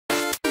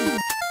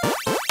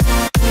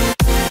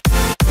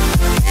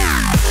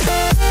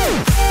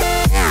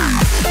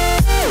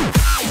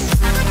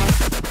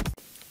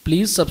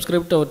Please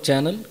subscribe to our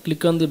channel,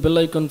 click on the bell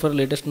icon for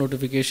latest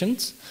notifications,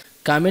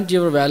 comment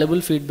your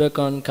valuable feedback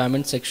on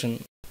comment section.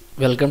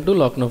 Welcome to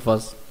Lucknow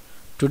Fast.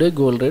 Today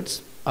gold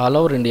rates all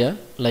over India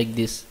like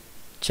this.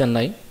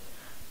 Chennai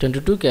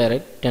 22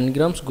 carat 10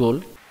 grams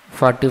gold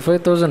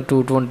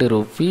 45,220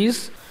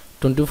 rupees.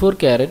 24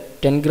 carat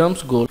 10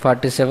 grams gold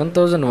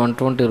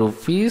 47,120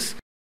 rupees.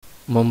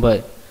 Mumbai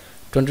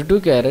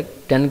 22 carat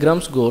 10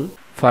 grams gold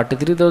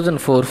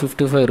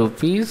 43,455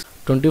 rupees.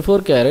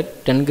 24 carat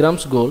 10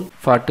 grams gold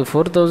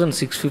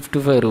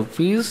 44,655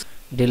 rupees.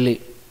 Delhi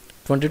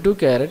 22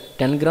 carat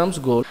 10 grams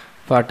gold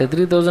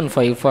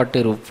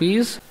 43,540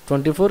 rupees.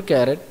 24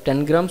 carat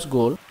 10 grams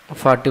gold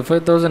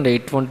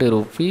 45,820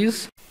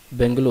 rupees.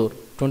 Bengalure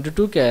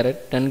 22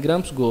 carat 10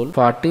 grams gold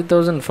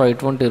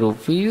 40,520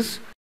 rupees.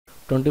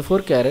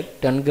 24 carat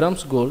 10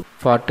 grams gold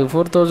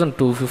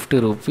 44,250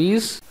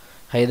 rupees.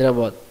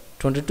 Hyderabad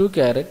 22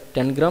 carat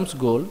 10 grams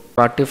gold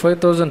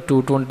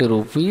 45,220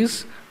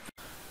 rupees.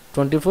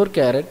 24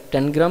 carat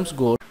 10 grams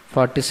gold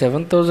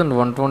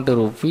 47,120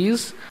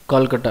 rupees.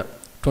 Kolkata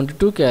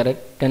 22 carat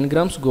 10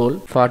 grams gold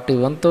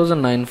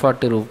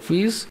 41,940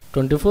 rupees.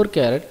 24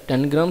 carat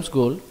 10 grams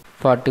gold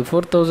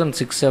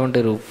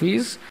 44,670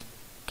 rupees.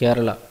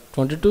 Kerala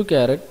 22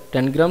 carat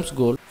 10 grams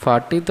gold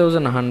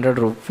 40,100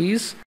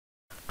 rupees.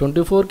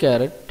 24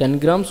 carat 10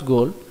 grams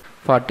gold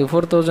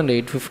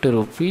 44,850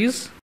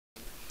 rupees.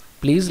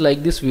 Please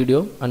like this video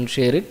and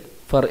share it.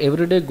 For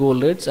everyday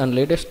gold rates and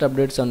latest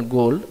updates on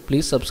gold,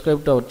 please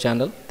subscribe to our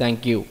channel.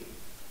 Thank you.